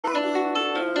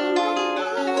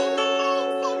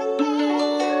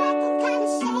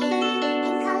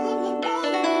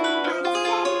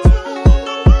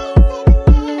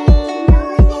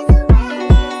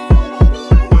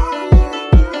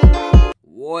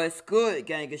What's good,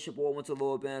 gang? It's your boy, went to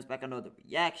Lil Benz, back another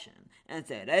reaction. And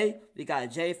today, we got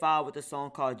Jay5ive with a song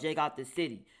called Jay Got the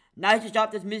City. Now, he just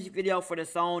dropped this music video for the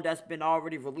song that's been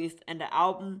already released in the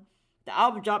album. The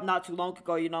album dropped not too long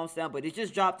ago, you know what I'm saying? But he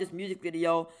just dropped this music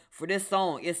video for this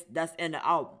song that's in the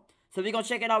album. So we're going to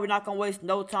check it out. We're not going to waste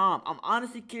no time. I'm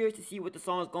honestly curious to see what the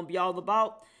song is going to be all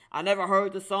about. I never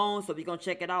heard the song, so we're going to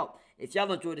check it out. If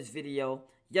y'all enjoyed this video,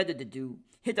 y'all did the do.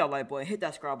 Hit that like button, hit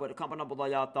that subscribe button, comment down below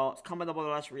y'all thoughts, comment down below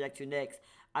what I should react to next.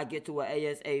 I get to it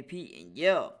ASAP, and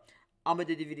yeah, I'm gonna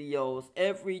do the videos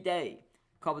every day.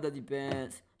 Couple of the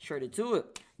bands, straight into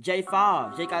it.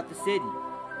 Jay5ive, Jay Got the City.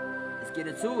 Let's get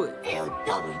into it.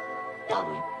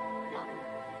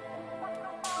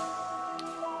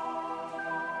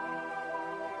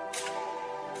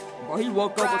 Bro, he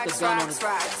woke up with the gun on his.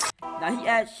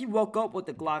 Now he woke up with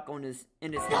the Glock on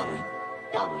in his hand.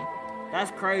 That's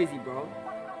crazy, bro.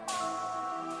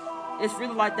 It's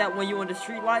really like that when you in the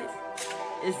street life.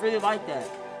 It's really like that.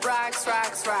 Racks.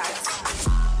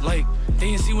 Like,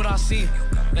 they didn't see what I see.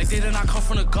 Like, they did not come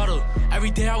from the gutter. Every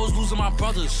day I was losing my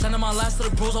brothers. Sending my last to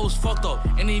the bros, I was fucked up.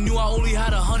 And they knew I only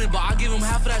had 100, but I gave them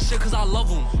half of that shit cause I love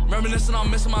them. Reminiscing,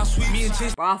 I'm missing my sweet me and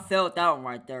Chase. Bro, I felt that one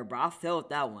right there, bro. I felt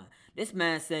that one. This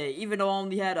man said, even though I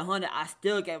only had 100, I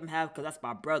still gave him half cause that's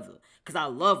my brother. Cause I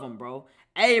love him, bro.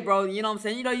 Hey, bro, you know what I'm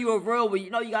saying? You know you a real one. You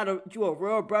know you a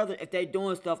real brother if they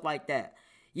doing stuff like that.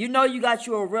 You know you got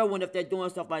you a real one if they're doing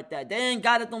stuff like that. They ain't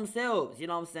got it themselves. You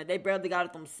know what I'm saying? They barely got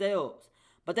it themselves.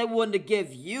 But they willing to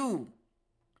give you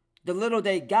the little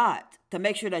they got to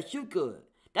make sure that you good.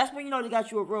 That's when you know they got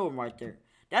you a real one right there.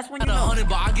 That's when you know. 100,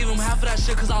 but I give them half of that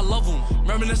shit cause I love them.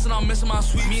 Reminiscing, I'm missing my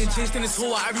sweet. Me and Chase in this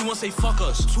hole, everyone say fuck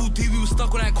us. Too deep, we was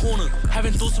stuck in that corner.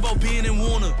 Having thoughts about being in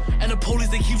Warner. And the police,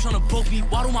 they keep trying to book me.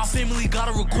 Why do my family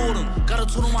gotta record them?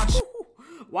 Gotta turn on my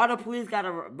Why the police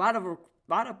gotta record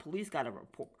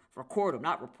them,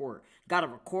 not report. Gotta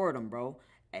record them, bro.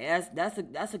 Hey,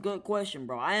 that's a good question,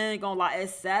 bro. I ain't gonna lie,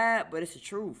 it's sad, but it's the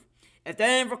truth. If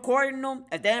they ain't recording them,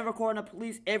 if they ain't recording the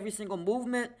police every single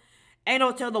movement, ain't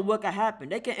no telling what could happen.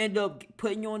 They can end up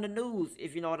putting you on the news,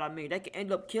 if you know what I mean. They can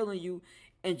end up killing you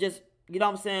and just, you know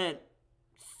what I'm saying,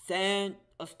 saying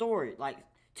a story, like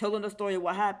telling the story of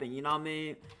what happened, you know what I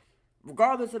mean?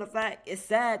 Regardless of the fact, it's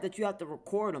sad that you have to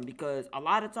record them because a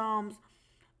lot of times,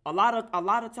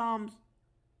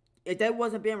 if they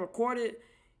wasn't being recorded,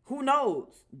 who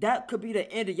knows? That could be the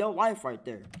end of your life right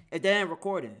there if they ain't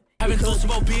recording. Having thoughts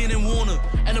about being in Warner.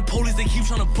 And the police, they keep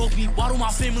trying to book me. Why do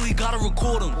my family gotta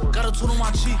record them? Gotta turn on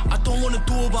my cheek. I don't wanna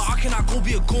do it, but I cannot go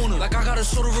be a corner. Like I gotta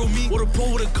show the real me. With a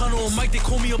pro with a gun or a mic, they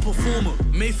call me a performer.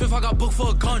 May 5th, I got booked for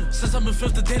a gun. Since I've been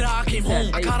 5th, the day that I came home.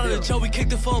 I got out of jail, we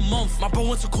kicked it for a month. My bro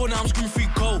went to court, now I'm screaming free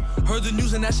go. Heard the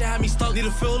news and that shit had me stuck. Need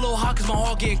to feel a little hot cause my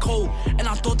heart getting cold. And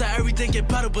I thought that everything get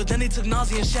better, but then they took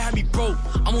nausea and shit had me broke.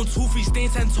 I'm on 2 feet,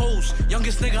 staying 10 toes.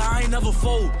 Youngest nigga, I ain't never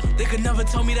fold. They could never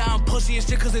tell me that I'm pussy and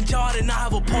shit cause in jail I did not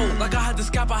have a pole. Like I had to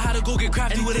scap, I had to go get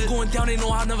crafty with it going down, they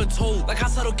know I never told. Like I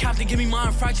settled captain, give me my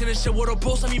infraction and shit. With a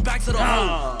bro, send me back to the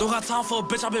hole. Don't got time for a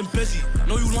bitch, I been busy.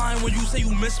 Know you lying when you say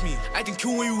you miss me. Acting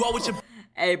cute when you out with your.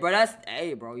 Hey, bro,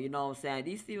 hey, bro, you know what I'm saying?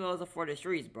 These females are for the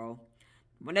streets, bro.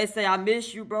 When they say I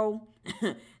miss you, bro,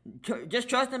 just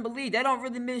trust and believe. They don't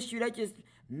really miss you. They just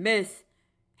miss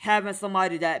having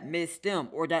somebody that missed them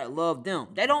or that loved them.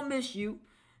 They don't miss you.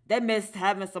 They miss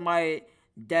having somebody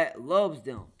that loves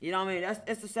them. You know what I mean?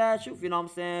 It's the sad truth, you know what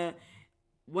I'm saying?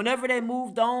 Whenever they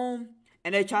moved on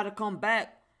and they try to come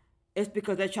back, it's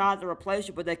because they tried to replace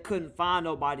you, but they couldn't find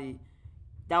nobody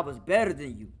that was better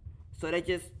than you. So they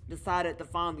just decided to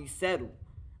finally settle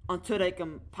until they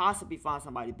can possibly find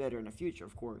somebody better in the future,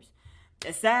 of course.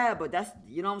 It's sad, but that's,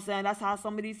 you know what I'm saying? That's how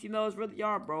some of these females really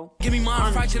are, bro. Give me my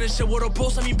infraction and shit. With a bro,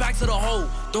 send me back to the hole.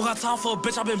 Don't got time for a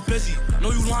bitch, I been busy. Know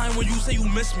you lying when you say you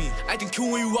miss me. Acting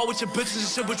cute when you out with your bitches and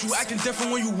shit, but you acting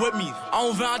different when you with me. I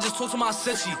don't vent, I just talk to my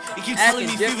sissy. He keep telling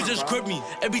me fever just grip me.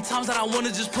 Every times that I wanna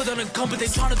just put on a gun, but they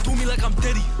tryna do me like I'm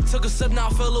Diddy. Took a sip, now I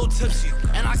feel a little tipsy.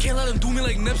 And I can't let them do me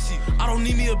like Nipsey. I don't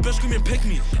need me a bitch screaming pick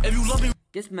me. If you love me.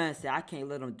 This man said, I can't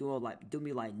let him do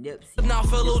me like Nipsey. Now I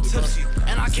feel a little tipsy,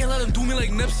 and I can't let him do me like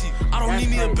Nipsey. I don't need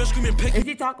me a bitch screaming pick. Is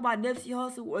he talking about Nipsey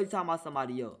Hussle or is he talking about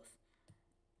somebody else?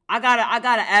 I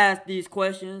gotta ask these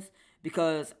questions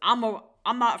because I'm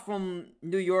not from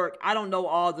New York. I don't know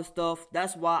all the stuff.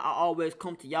 That's why I always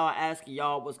come to y'all asking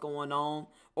y'all what's going on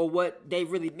or what they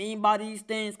really mean by these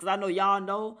things. Cause I know y'all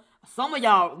know. Some of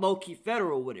y'all low-key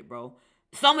federal with it, bro.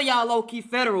 Some of y'all low-key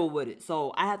federal with it.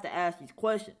 So I have to ask these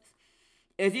questions.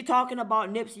 Is he talking about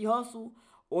Nipsey Hussle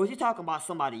or is he talking about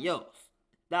somebody else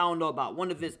that I don't know about? One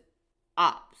of his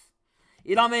ops.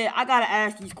 You know what I mean? I gotta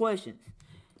ask these questions.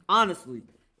 Honestly.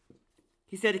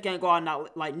 He said he can't go out now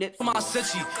like Nipsey. My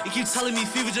city, he keep telling me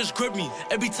fever just grip me.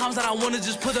 Every time that I wanna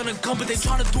just put on a gun, but they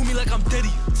tryna do me like I'm Diddy.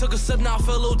 Took a sip, now I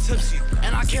feel a little tipsy,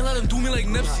 and I can't let them do me like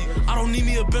Nipsey. I don't need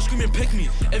me a bitch screaming pick me.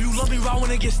 If you love me, ride when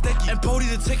it gets sticky. And Brody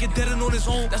the ticket dead and on his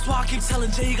own. That's why I keep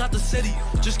telling Jay he got the city.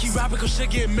 Just keep rapping cause shit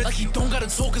get mixy. Like he don't gotta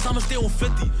talk cause I'ma stay on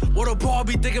 50. What a bro, I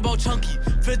be thinking about chunky.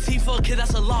 15 for a kid,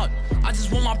 that's a lot. I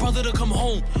just want my brother to come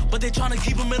home, but they tryna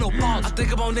keep him in a box. I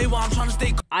think about Nate while I'm trying to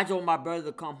stay. I just want my brother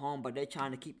to come home, but they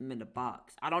trying to keep him in the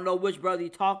box. I don't know which brother you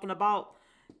talking about.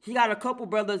 He got a couple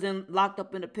brothers locked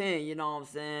up in the pen, you know what I'm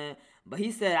saying? But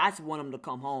he said, I just want him to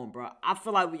come home, bro. I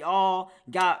feel like we all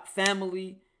got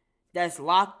family that's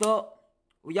locked up.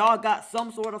 We all got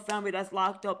some sort of family that's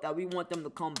locked up that we want them to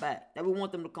come back.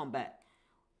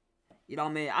 You know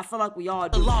what I mean? I feel like we all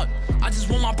do. A lot. I just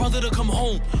want my brother to come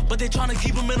home, but they tryna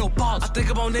keep him in a box. I think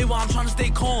about Nate while I'm trying to stay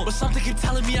calm, but something keep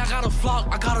telling me I got a flock.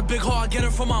 I got a big heart, I get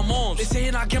it from my mom. They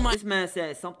saying I get my. This man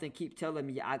said something keep telling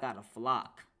me I got a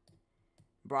flock.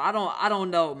 Bro, I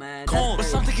don't know, man. But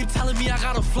something keep telling me I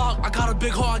got a flock. I got a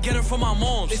big heart, I get it from my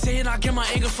mom. They saying I get my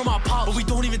anger from my pop, but we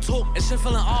don't even talk. And shit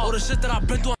feeling off. All the shit that I've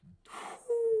been through.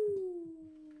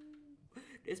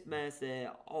 This man said,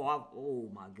 oh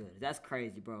my goodness, that's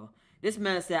crazy, bro. This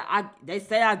man said, they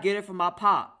say I get it from my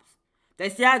pops. They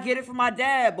say I get it from my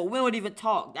dad, but we don't even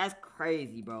talk. That's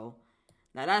crazy, bro.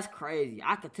 Now that's crazy.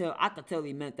 I could tell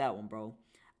he meant that one, bro.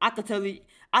 I could tell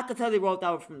he wrote that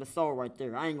one from the soul right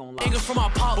there. I ain't gonna lie. From my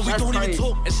pop, but we don't even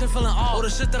talk. And shit feeling off. All the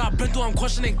shit that I've been through, I'm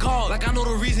questioning God. Like I know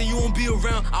the reason you won't be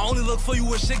around. I only look for you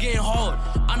when shit getting hard.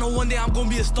 I know one day I'm gonna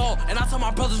be a star, and I tell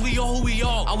my brothers we are who we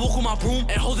are. I walk with my broom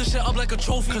and hold this shit up like a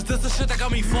trophy, cause this the shit that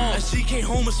got me far. And she came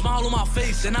home and smiled on my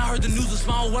face. Then I heard the news, the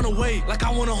smile went away. Like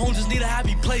I want a home, just need a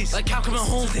happy place. Like how coming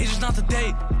home, they just not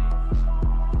today.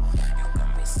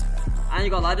 I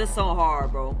ain't gonna lie, this song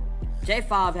hard, bro.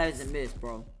 Jay5ive hasn't missed,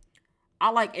 bro. I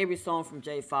like every song from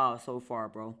Jay5ive so far,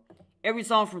 bro. Every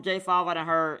song from Jay5ive I done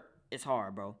heard, it's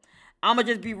hard, bro. I'ma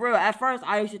just be real. At first,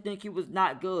 I used to think he was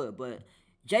not good, but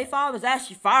Jay5ive is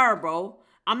actually fire, bro.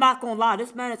 I'm not gonna lie,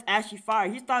 this man is actually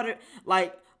fire. He started,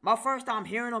 like, my first time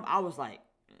hearing him, I was like,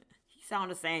 he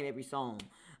sound the same every song.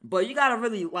 But you gotta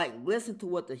really, like, listen to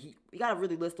what you gotta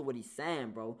really listen to what he's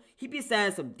saying, bro. He be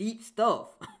saying some deep stuff.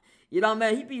 You know what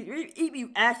I mean? He be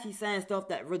actually saying stuff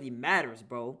that really matters,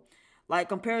 bro. Like,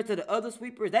 compared to the other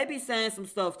sweepers, they be saying some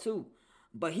stuff too.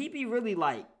 But he be really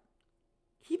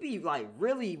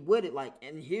really with it, like,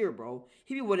 in here, bro.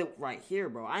 He be with it right here,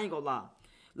 bro. I ain't gonna lie.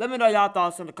 Let me know y'all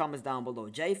thoughts in the comments down below.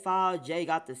 Jay5ive, Jay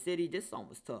got the city. This song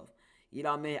was tough. You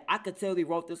know what I mean? I could tell he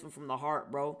wrote this one from the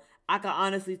heart, bro. I could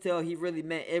honestly tell he really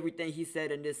meant everything he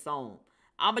said in this song.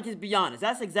 I'ma just be honest.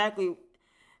 That's exactly,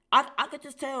 I could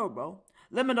just tell, bro.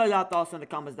 Let me know y'all thoughts in the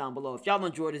comments down below. If y'all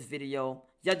enjoyed this video,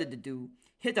 y'all did the do.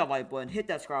 Hit that like button, hit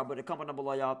that subscribe button, comment down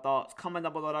below y'all thoughts. Comment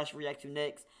down below what I should react to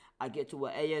next. I get to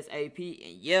an ASAP,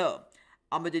 and yeah,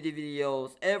 I'm gonna do the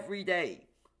videos every day.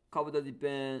 Cover the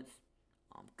depends.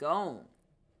 I'm gone.